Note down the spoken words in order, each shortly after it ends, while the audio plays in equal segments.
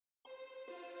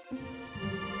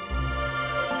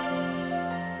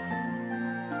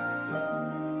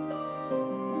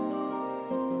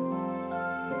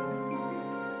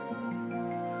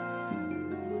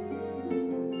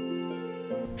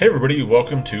Hey everybody,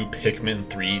 welcome to Pikmin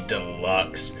 3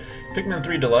 Deluxe. Pikmin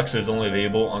 3 Deluxe is only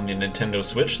available on the Nintendo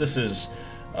Switch. This is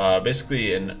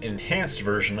basically an enhanced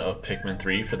version of Pikmin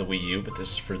 3 for the Wii U, but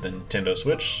this is for the Nintendo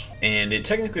Switch. And it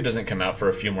technically doesn't come out for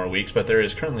a few more weeks, but there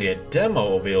is currently a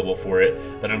demo available for it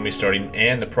that I'm going to be starting,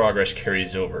 and the progress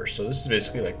carries over. So this is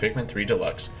basically like Pikmin 3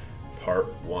 Deluxe Part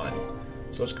 1.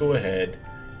 So let's go ahead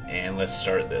and let's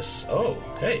start this. Oh,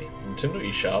 hey, Nintendo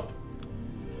eShop.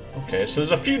 Okay, so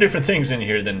there's a few different things in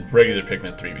here than regular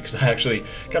Pikmin 3, because I actually,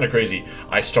 kind of crazy,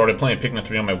 I started playing Pikmin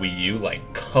 3 on my Wii U like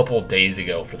a couple days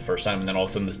ago for the first time, and then all of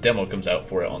a sudden this demo comes out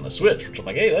for it on the Switch, which I'm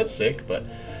like, hey, that's sick, but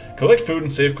collect food and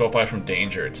save Kopai from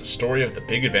danger. It's a story of the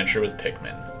big adventure with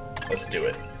Pikmin. Let's do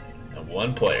it. And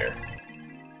one player.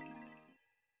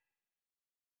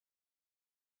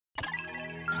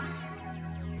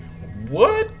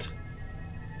 What?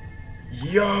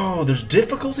 Yo, there's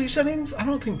difficulty settings? I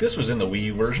don't think this was in the Wii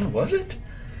U version, was it?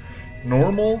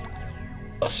 Normal.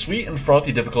 A sweet and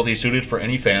frothy difficulty suited for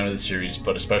any fan of the series,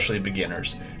 but especially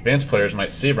beginners. Advanced players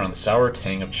might savor on the sour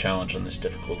tang of challenge on this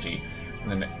difficulty. And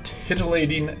then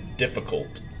titillating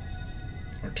difficult.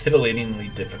 Or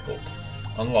titillatingly difficult.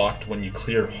 Unlocked when you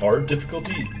clear hard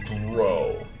difficulty?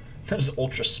 Bro. That is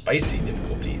ultra spicy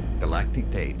difficulty.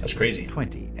 Galactic date. That's crazy.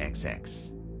 20XX.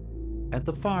 At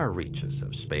the far reaches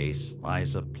of space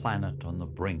lies a planet on the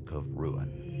brink of ruin.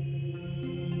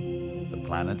 The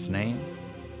planet's name?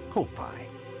 Kopai.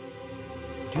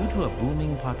 Due to a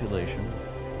booming population,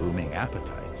 booming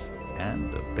appetites,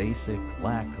 and a basic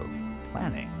lack of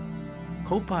planning,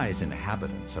 Kopai's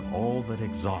inhabitants have all but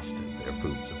exhausted their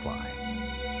food supply.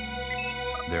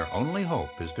 Their only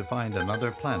hope is to find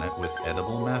another planet with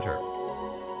edible matter.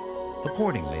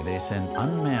 Accordingly, they send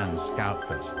unmanned scout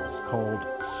vessels called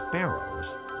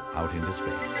Sparrows out into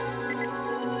space.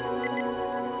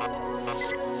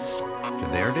 To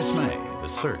their dismay, the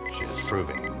search is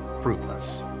proving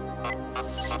fruitless.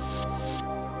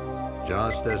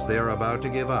 Just as they're about to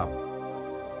give up,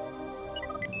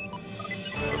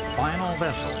 the final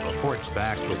vessel reports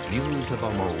back with news of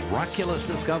a miraculous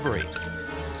discovery.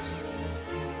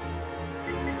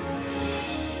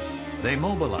 They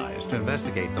mobilize to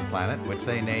investigate the planet, which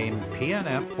they name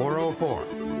PNF 404.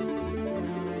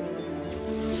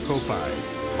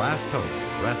 Kopai's last hope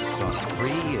rests on 3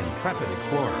 intrepid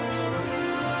explorers.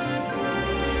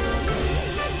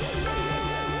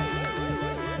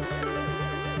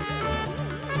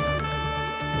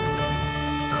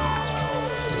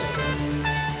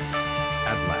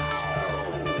 At last,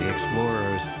 the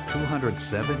explorers'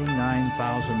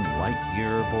 279,000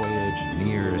 light-year voyage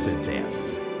nears its end.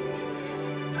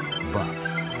 But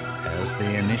as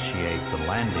they initiate the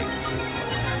landing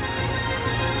sequence,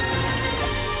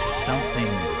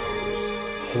 something goes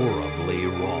horribly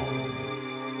wrong.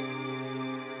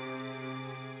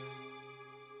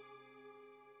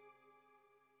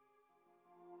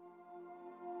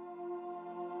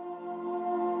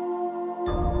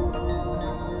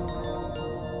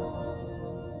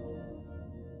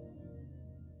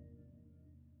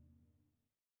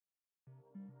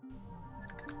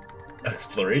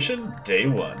 Exploration Day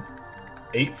 1,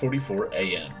 8:44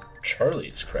 a.m.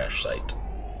 Charlie's crash site.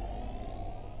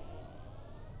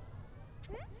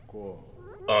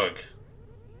 Ugh.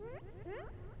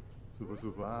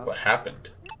 What happened?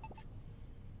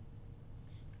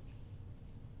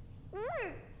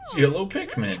 It's yellow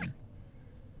Pikmin.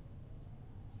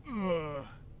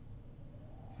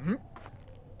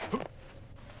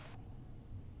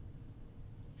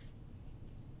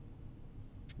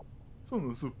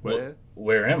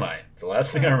 Where am I? The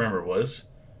last thing I remember was...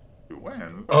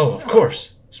 Oh, of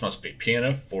course! This must be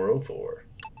PNF 404.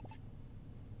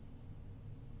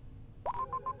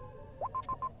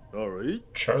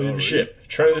 Charlie to the ship.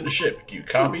 Charlie to the ship. Do you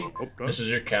copy? This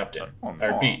is your captain. I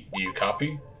repeat, do you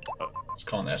copy? Let's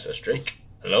call an SS Drake.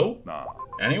 Hello?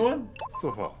 Anyone?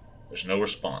 There's no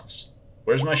response.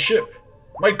 Where's my ship?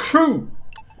 My crew!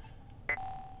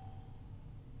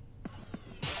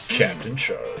 Captain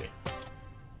Charlie.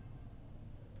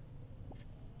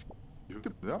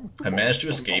 I managed to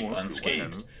escape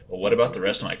unscathed, but what about the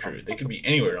rest of my crew? They could be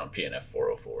anywhere on PNF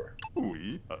 404.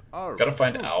 Gotta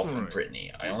find Alf and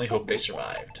Brittany. I only hope they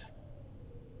survived.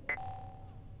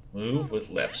 Move with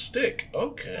left stick.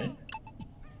 Okay.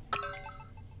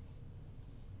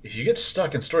 If you get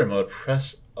stuck in story mode,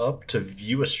 press up to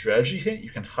view a strategy hint. You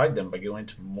can hide them by going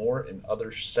to more and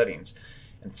other settings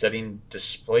and setting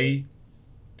display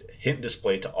hint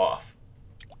display to off.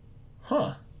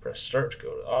 Huh. Press start to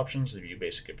go to options to view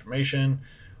basic information,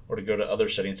 or to go to other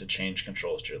settings to change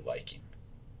controls to your liking.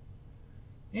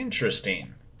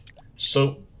 Interesting.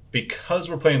 So because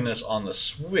we're playing this on the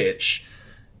Switch,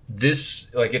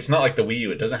 this, like, it's not like the Wii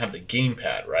U. It doesn't have the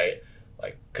gamepad, right?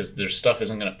 Like, because their stuff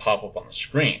isn't going to pop up on the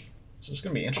screen. So it's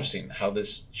going to be interesting how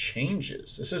this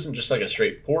changes. This isn't just like a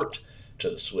straight port to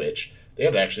the Switch. They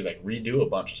had to actually like redo a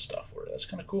bunch of stuff for it. That's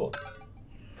kind of cool.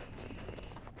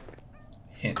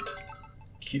 Hint.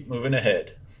 Keep moving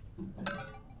ahead.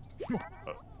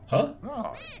 Huh?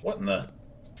 What in the...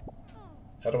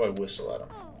 How do I whistle at him?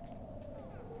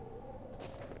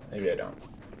 Maybe I don't.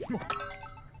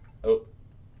 Oh.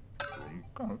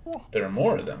 There are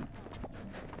more of them.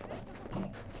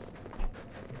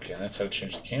 Okay, that's how to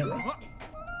change the camera.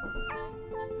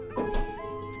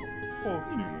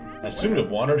 I seem to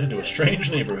have wandered into a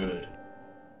strange neighborhood.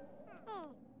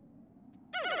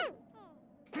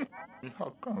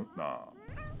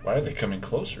 Why are they coming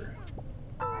closer?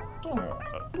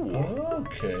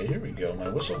 Okay, here we go. My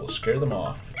whistle will scare them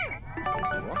off.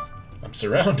 I'm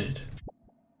surrounded.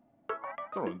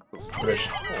 Oh,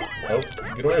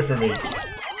 get away from me.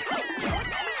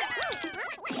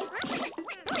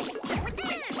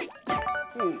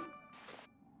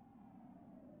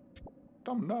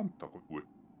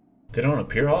 They don't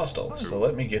appear hostile, so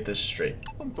let me get this straight.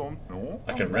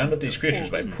 I can round up these creatures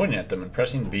by pointing at them and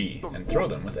pressing B, and throw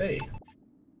them with A.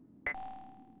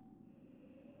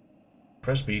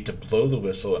 Press B to blow the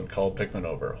whistle and call Pikmin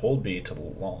over. Hold B to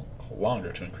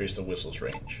longer to increase the whistle's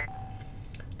range.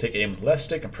 Take aim with left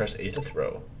stick and press A to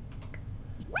throw.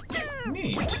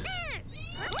 Neat.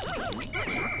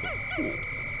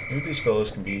 Maybe these fellows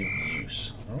can be of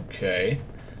use. Okay.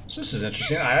 So this is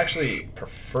interesting. I actually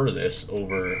prefer this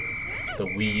over the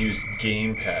Wii U's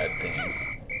gamepad thing.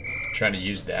 Trying to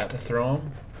use that to throw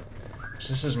them.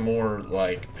 So this is more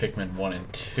like Pikmin 1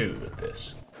 and 2 with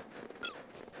this.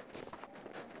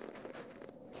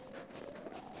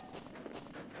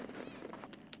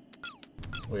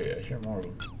 Wait, I hear more of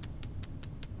them.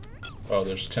 Oh,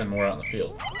 there's 10 more out in the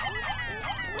field.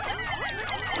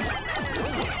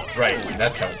 Right,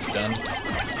 that's how it's done.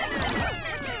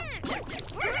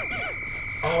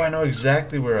 Oh, I know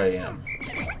exactly where I am.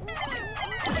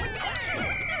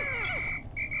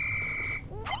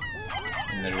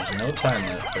 And there's no time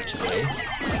limit for today.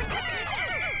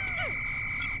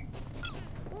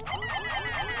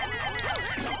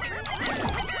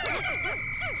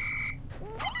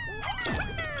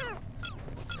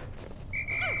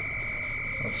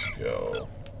 Let's go.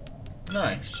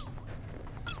 Nice.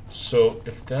 So,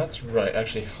 if that's right...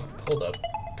 Actually, hold up.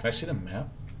 Can I see the map?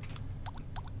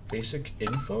 Basic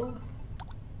info?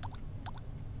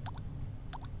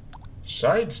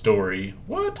 Side story?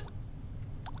 What?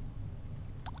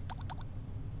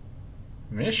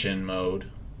 Mission mode?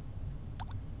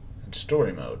 And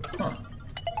story mode. Huh.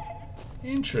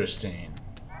 Interesting.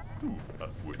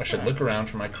 I should look around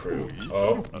for my crew.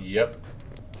 Oh, yep.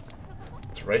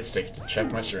 It's right stick to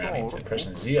check my surroundings, and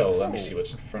pressing Z will let me see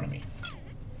what's in front of me.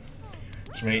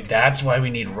 So that's why we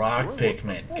need rock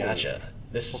Pikmin. Gotcha.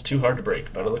 This is too hard to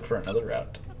break. Better look for another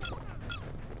route.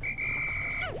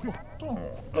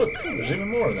 Look, there's even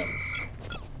more of them.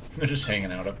 They're just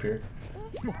hanging out up here.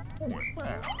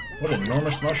 What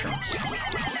enormous mushrooms.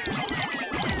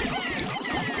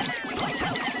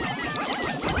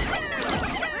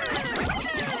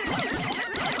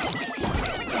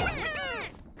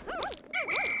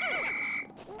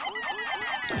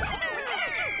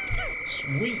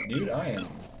 Sweet, dude. I am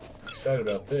excited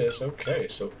about this. Okay,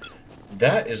 so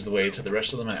that is the way to the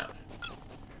rest of the map.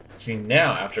 See,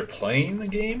 now, after playing the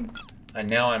game,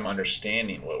 now I'm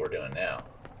understanding what we're doing now.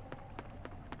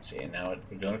 See, and now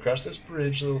we're going across this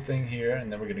bridge little thing here,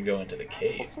 and then we're going to go into the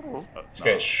cave. These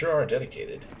guys sure are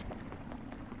dedicated.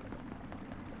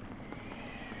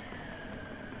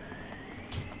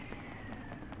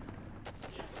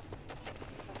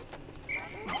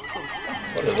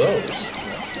 What are those?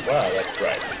 Wow, that's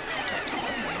bright.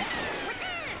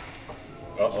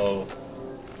 Uh-oh.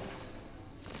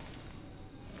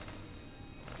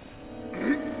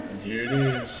 And here it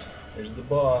is. Here's the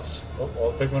boss. Oh,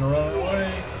 all the Pikmin are running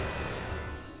away.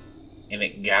 And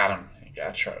it got him. It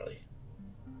got Charlie.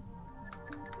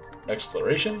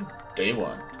 Exploration, day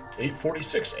 1.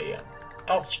 8:46 a.m.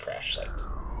 Alf's crash site.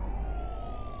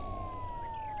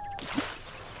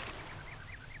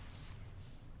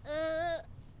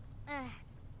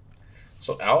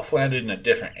 So Alf landed in a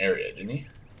different area, didn't he?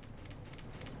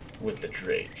 With the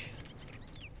Drake.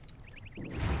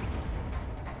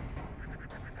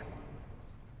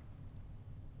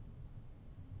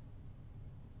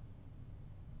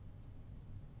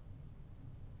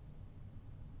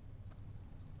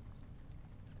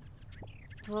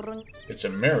 It's a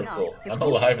miracle. I'm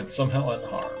alive and somehow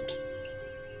unharmed.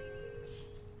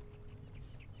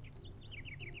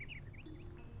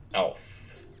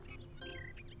 Alf.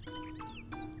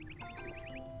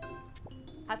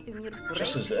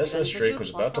 Just as the SS Drake was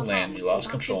about to land, we lost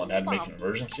control and had to make an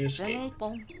emergency escape.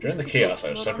 During the chaos,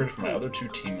 I was separated from my other 2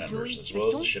 team members, as well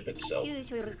as the ship itself.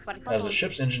 As the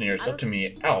ship's engineer, it's up to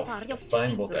me, Alf, to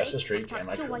find both the SS Drake and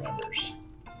my crew members.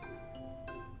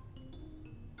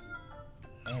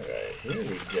 Alright, here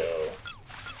we go.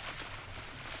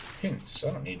 Hints.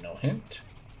 I don't need no hint.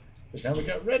 Because now we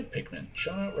got red Pikmin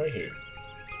showing out right here.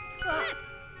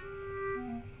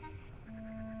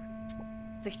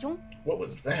 What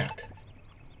was that?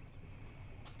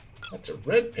 That's a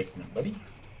red Pikmin, buddy.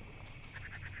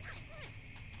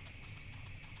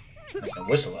 I can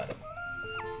whistle at them.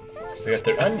 So they got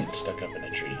their onions stuck up in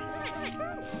a tree.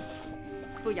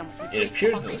 It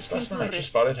appears that the specimen I just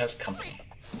spotted has company.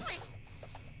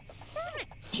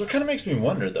 So it kind of makes me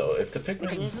wonder, though, if the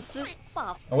Pikmin...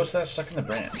 Oh, what's that stuck in the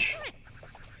branch?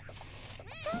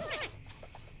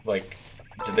 Like,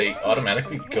 do they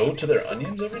automatically go to their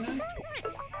onions every night?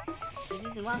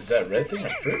 Is that red thing a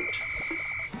fruit?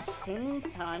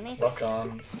 Lock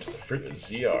on to the fruit with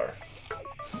ZR.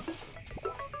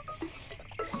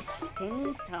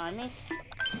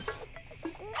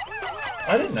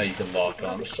 I didn't know you could lock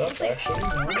on to stuff, actually.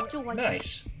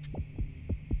 Nice.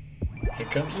 Here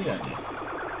comes the onion.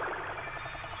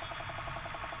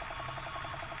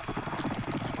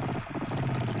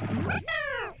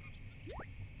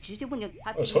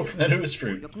 I was hoping that it was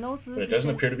fruit, but it doesn't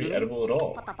appear to be edible at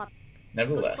all.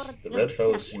 Nevertheless, the red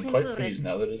fellows seem quite pleased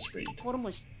now that it is freed.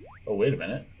 Oh, wait a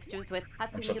minute.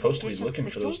 I'm supposed to be looking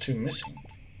for those 2 missing.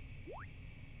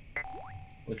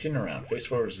 Looking around. Face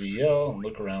forward is the ZL, and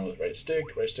look around with right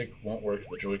stick. Right stick won't work if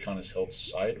the Joy-Con is held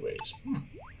sideways.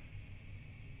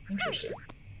 Interesting.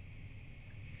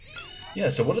 Yeah,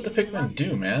 so what did the Pikmin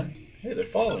do, man? Hey, they're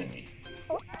following me.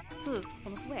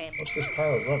 What's this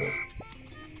pile of rubble?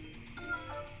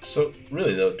 So,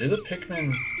 really though, do the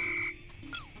Pikmin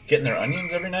get in their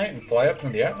onions every night and fly up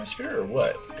into the atmosphere, or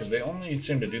what? Because they only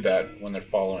seem to do that when they're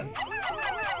following,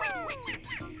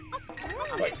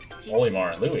 like,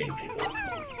 Olimar and Louie and people.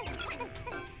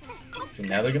 So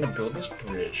now they're gonna build this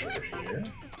bridge over here.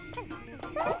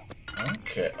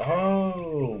 Okay.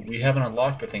 Oh, we haven't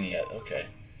unlocked the thing yet. Okay.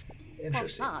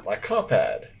 Interesting. My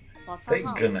copad.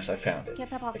 Thank goodness I found it.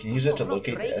 I can use it to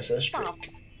locate the SS Drake.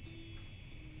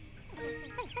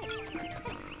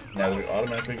 Now they're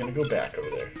automatically going to go back over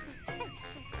there. I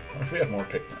wonder if we have more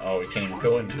Pikmin. Oh, we can't even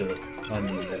go into the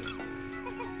onion yet.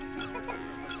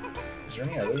 Is there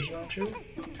any others around here?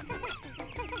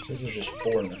 It says there's just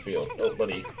 4 in the field. Oh,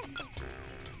 buddy.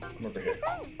 Come over here.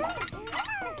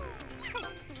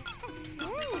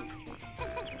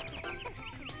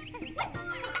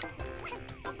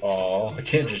 Oh, I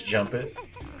can't just jump it.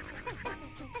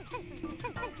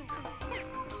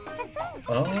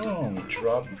 Oh, we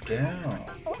drop down.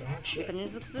 Gotcha.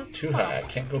 Too high, I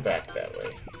can't go back that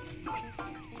way.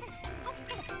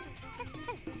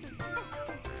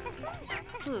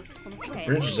 The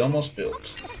bridge is almost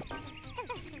built.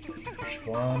 Just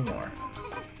one more.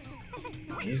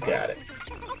 He's got it.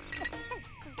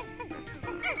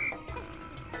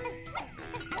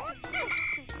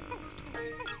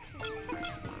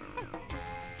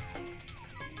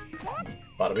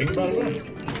 Bada bing, bada bing.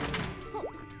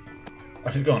 Oh,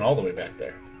 he's going all the way back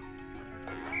there.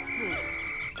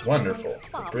 Wonderful.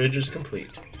 The bridge is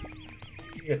complete.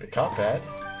 You get the cop pad.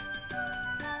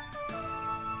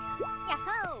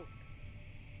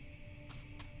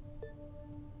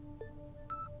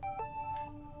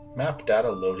 Map data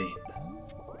loading.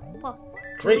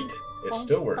 Great! It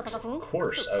still works. Of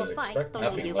course, I was expecting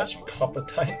nothing less from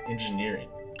Competite Engineering.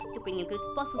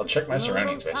 I'll check my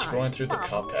surroundings by scrolling through the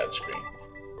comp pad screen.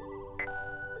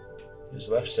 Use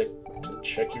left stick to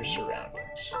check your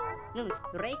surroundings.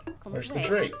 Where's the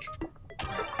Drake?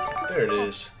 There it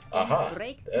is. Aha!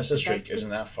 The SS Drake isn't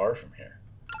that far from here.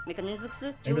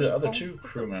 Maybe the other 2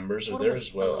 crew members are there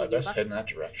as well. I best head in that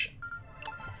direction.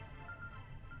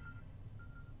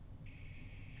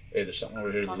 Hey, there's something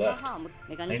over here to the left.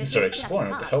 I need to start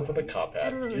exploring with the help of the cop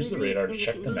pad. Use the radar to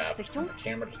check the map and the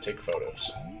camera to take photos.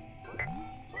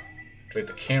 Activate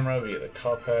the camera via the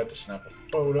cop pad to snap a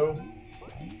photo.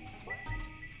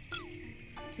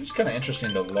 It's kind of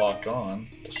interesting to lock on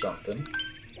to something.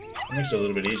 It makes it a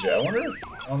little bit easier. I wonder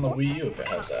if on the Wii U if it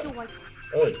has that.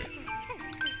 Ugh.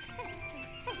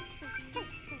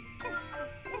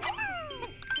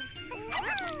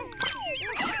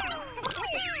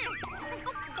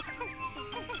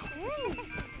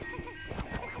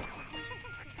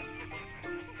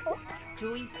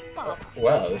 Oh,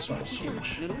 wow, this one is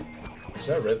huge. Is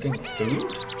that red thing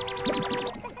food?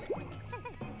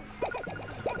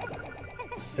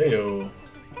 Heyo.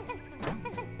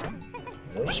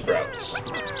 Those sprouts.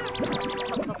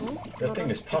 That thing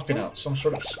is popping out some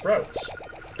sort of sprouts.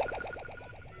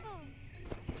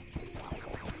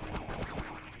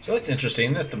 So that's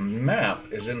interesting that the map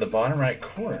is in the bottom right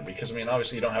corner, because I mean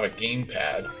obviously you don't have a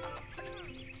gamepad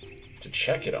to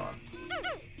check it on.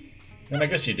 And I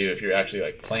guess you do if you're actually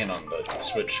like playing on the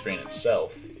Switch screen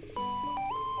itself.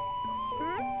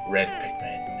 Red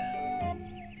Pikmin.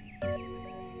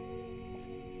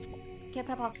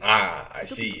 Ah, I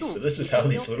see. So this is how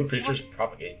these little creatures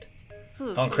propagate.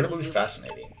 How incredibly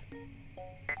fascinating.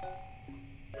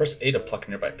 Press A to pluck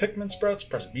nearby Pikmin sprouts,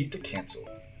 press B to cancel.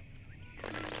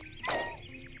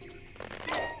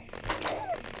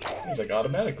 He's like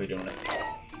automatically doing it.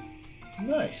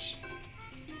 Nice.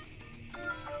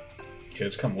 Okay,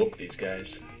 let's come whoop these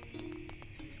guys.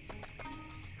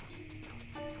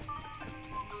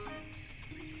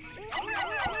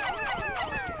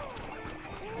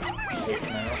 Wait,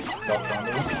 can I not walk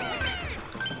onto it?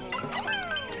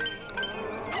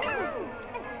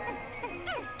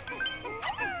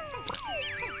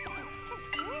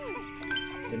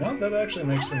 You know, that actually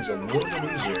makes things a little bit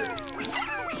easier.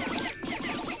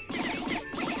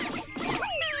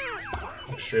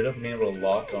 Like straight up being able to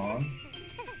lock on.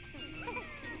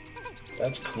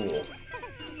 That's cool.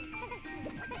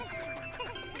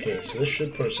 Okay, so this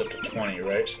should put us up to 20,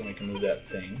 right? So then we can move that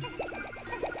thing.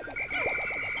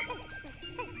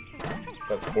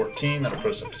 So that's 14, that'll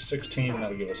put us up to 16,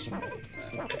 that'll give us some more than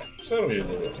that. Okay, so that'll be a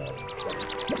little bit more than 20.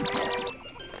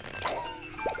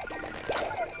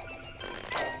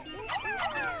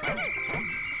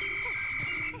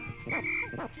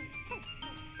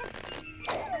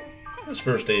 This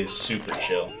first day is super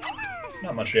chill.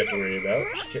 Not much we have to worry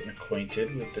about, just getting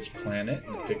acquainted with this planet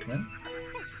and the Pikmin.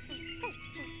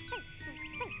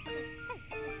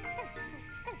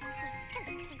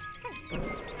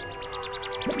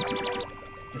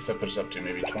 What's that put us up to?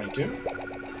 Maybe 22?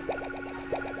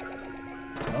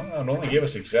 Well, it only gave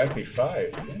us exactly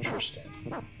 5. Interesting.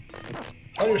 I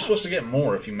thought you were supposed to get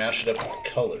more if you mash it up with the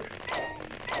color.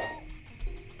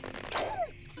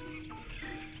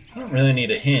 I don't really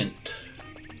need a hint.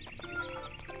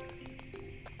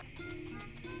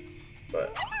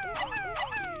 But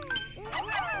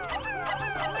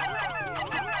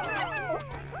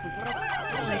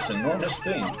what is this enormous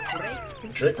thing? The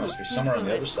Drake must be somewhere on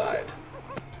the other side.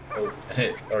 Oh, and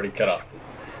it already cut off the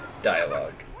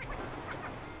dialogue.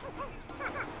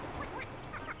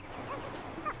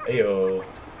 Ayo.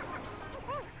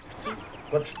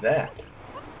 What's that?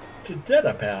 It's a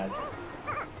data pad.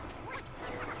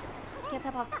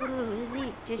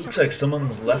 Looks like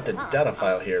someone's left a data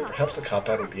file here. Perhaps the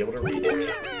cop-out would be able to read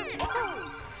it.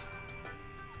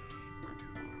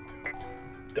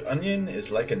 The onion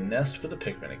is like a nest for the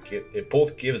Pikmin. It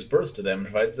both gives birth to them and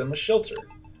provides them a shelter.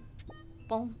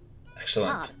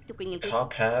 Excellent.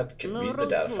 Cop-Pad can read the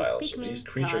data file, so these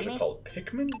creatures are called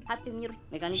Pikmin?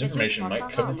 This information might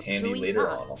come in handy later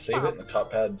on. I'll save it in the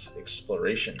Cop-Pad's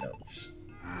exploration notes.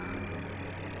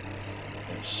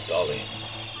 Installing.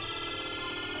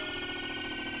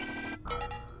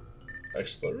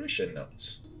 Exploration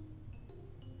notes.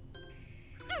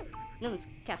 I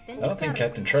don't think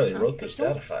Captain Charlie wrote this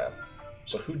data file.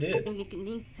 So who did?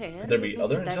 Could there be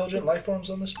other intelligent life forms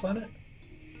on this planet?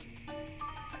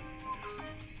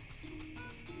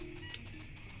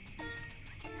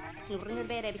 Put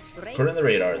in the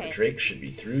radar. The Drake should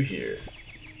be through here.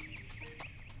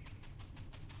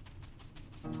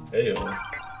 Ayo.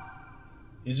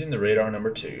 Using the radar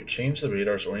number 2, change the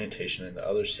radar's orientation in the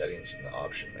other settings in the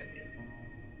option menu.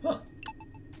 Huh.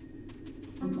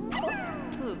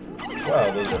 Wow,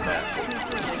 those are massive.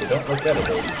 They don't look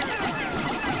edible.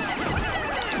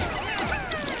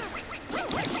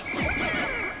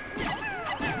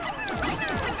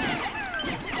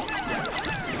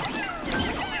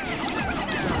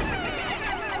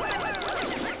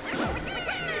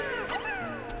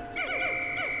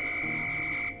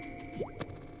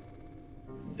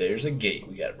 There's a gate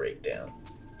we gotta break down.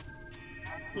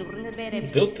 Who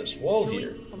built this wall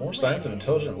here? More signs of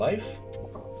intelligent life?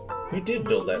 Who did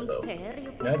build that, though?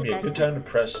 Now would be a good time to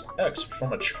press X to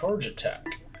perform a charge attack.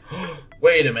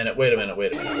 Wait a minute, wait a minute,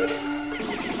 wait a minute, wait a minute.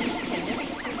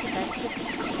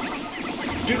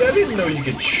 Dude, I didn't know you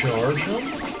could charge them.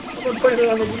 I've been playing it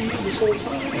on the Wii U this whole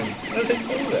time. I didn't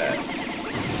know that.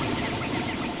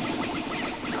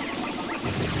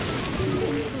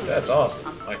 That's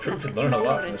awesome. My crew could learn a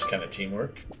lot from this kind of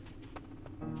teamwork.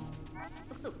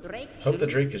 Hope the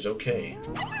Drake is okay.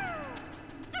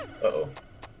 Uh-oh.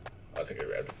 I think I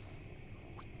grabbed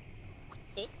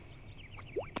it.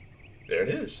 There it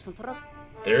is.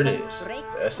 There it is. The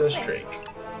SS Drake.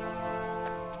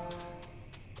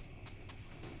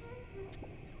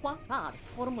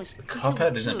 The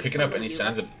Copad isn't picking up any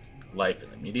signs of life in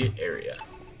the immediate area.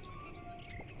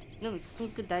 What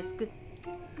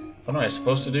am I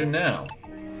supposed to do now?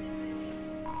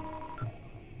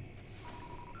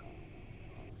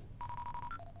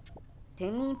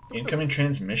 Incoming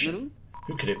transmission?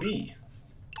 Who could it be?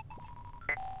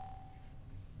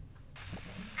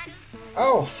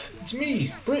 Alf, it's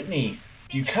me, Brittany.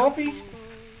 Do you copy?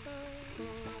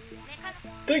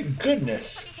 Thank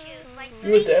goodness.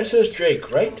 You're with the SS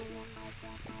Drake, right?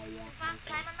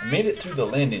 I made it through the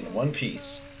landing in one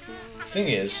piece. The thing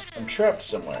is, I'm trapped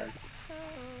somewhere.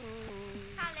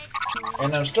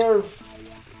 And I'm starved.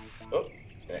 Oh,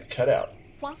 and it cut out.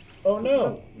 Oh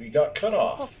no, we got cut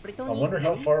off. I wonder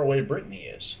how far away Brittany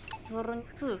is. But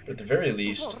at the very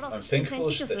least, I'm thankful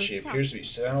that she appears to be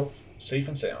safe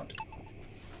and sound.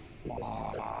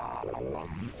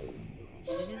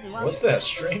 What's that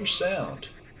strange sound?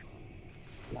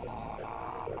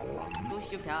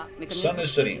 The sun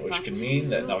is setting, which could mean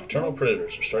that nocturnal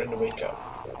predators are starting to wake up.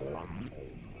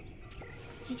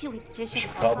 I should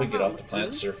probably get off the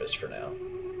planet's surface for now.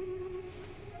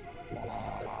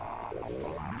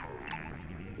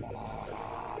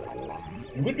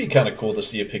 It would be kind of cool to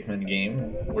see a Pikmin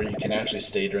game where you can actually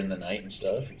stay during the night and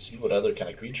stuff and see what other kind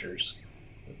of creatures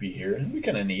would be here. It'd be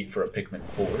kind of neat for a Pikmin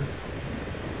 4.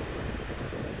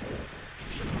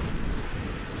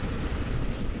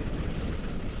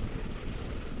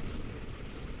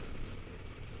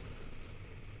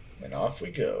 And off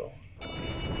we go. And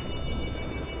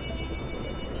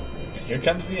here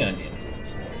comes the onion.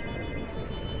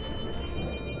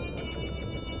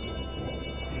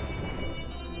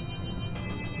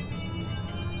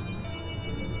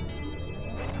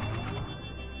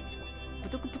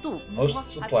 Most of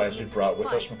the supplies we brought with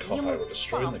us from Kaupai were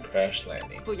destroyed in the crash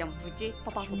landing.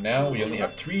 So now we only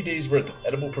have 3 days worth of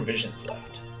edible provisions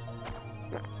left.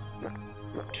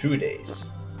 2 days.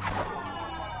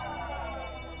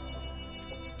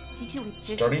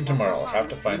 Starting tomorrow, I'll have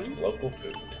to find some local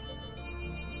food.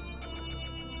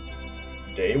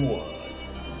 Day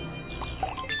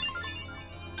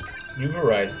 1. New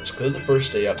Horizons. Clear the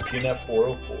first day on PNF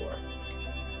 404.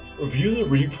 Review the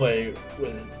replay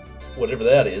with whatever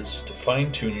that is to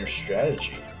fine-tune your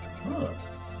strategy. Huh.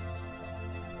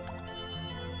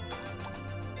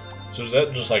 So does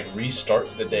that just like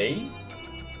restart the day?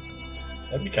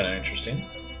 That'd be kind of interesting.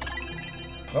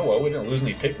 Oh well, we didn't lose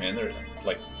any Pikmin.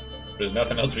 There's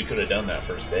nothing else we could have done that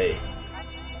first day.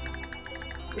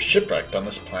 We're shipwrecked on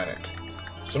this planet.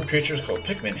 Some creatures called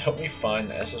Pikmin helped me find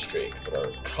the SS Drake, but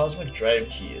our cosmic drive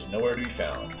key is nowhere to be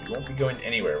found. We won't be going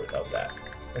anywhere without that.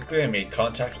 Luckily I made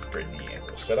contact with Brittany and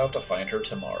we'll set out to find her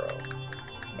tomorrow.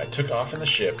 When I took off in the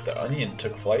ship, the onion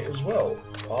took flight as well.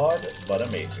 Odd, but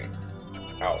amazing.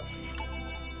 Alf.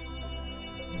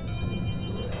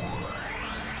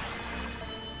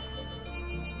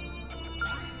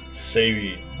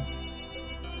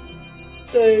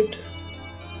 Saved.